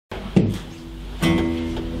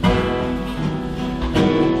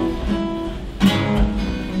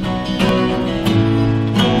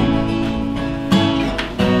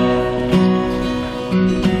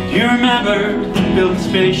remember building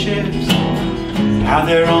spaceships out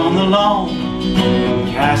there on the lawn,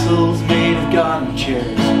 castles made of garden chairs,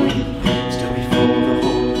 we stood before the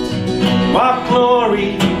hordes. What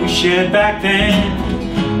glory we shared back then,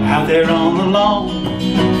 out there on the lawn,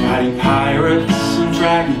 fighting pirates and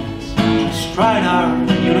dragons, astride our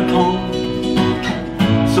unicorn.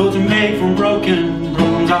 Swords were made from broken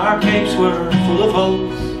bones, our capes were full of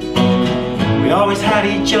holes. We always had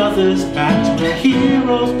each other's backs, we're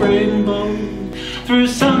heroes brave and bold. Through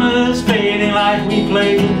summer's fading light we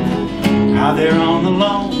played, out there on the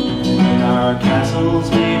lawn, in our castles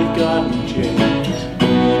made of garden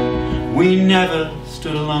chairs. We never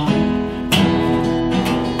stood alone.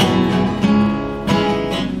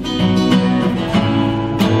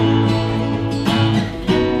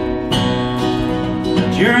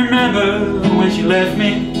 Do you remember when she left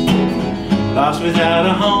me, lost without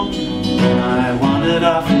a home? I wandered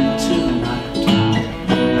off into the night,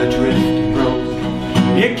 adrift and broke.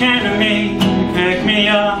 You came to me, picked me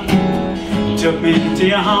up, took me to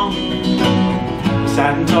your home. We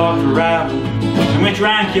sat and talked for hours, and we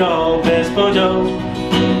drank your best Bordeaux.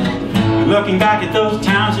 Looking back at those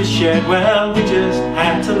times we shared, well, we just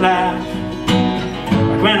had to laugh.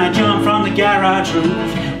 Like when I jumped from the garage roof,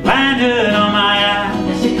 landed on my ass.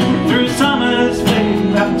 Through summer's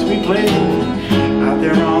fading lights we played, out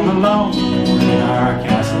there on the lawn, in our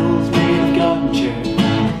castles made of garden chairs.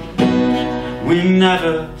 We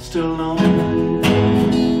never stood alone.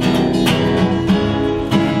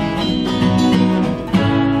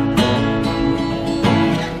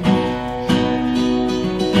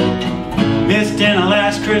 Missed dinner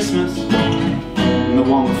last Christmas and the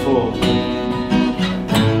one before.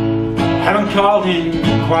 Haven't called in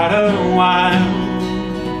quite a while,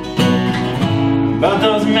 but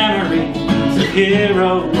those memories of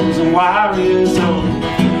heroes and warriors, oh,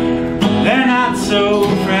 they're not so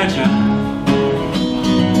fragile.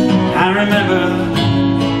 I remember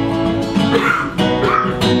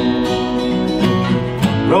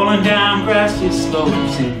rolling down grassy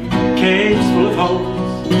slopes in caves full of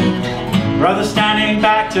holes, brothers standing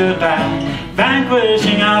back to back,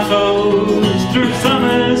 vanquishing our foes. Through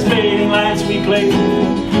summer's fading lights we played,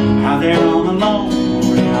 out there on the lawn,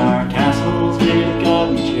 in our castles made of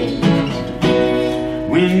garden chairs.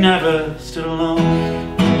 We never stood alone.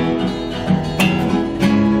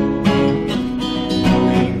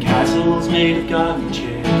 In castles made of garden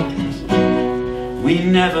chairs, we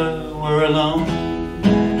never were alone.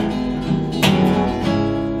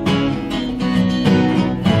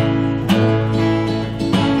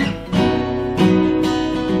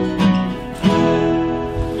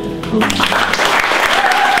 Cool.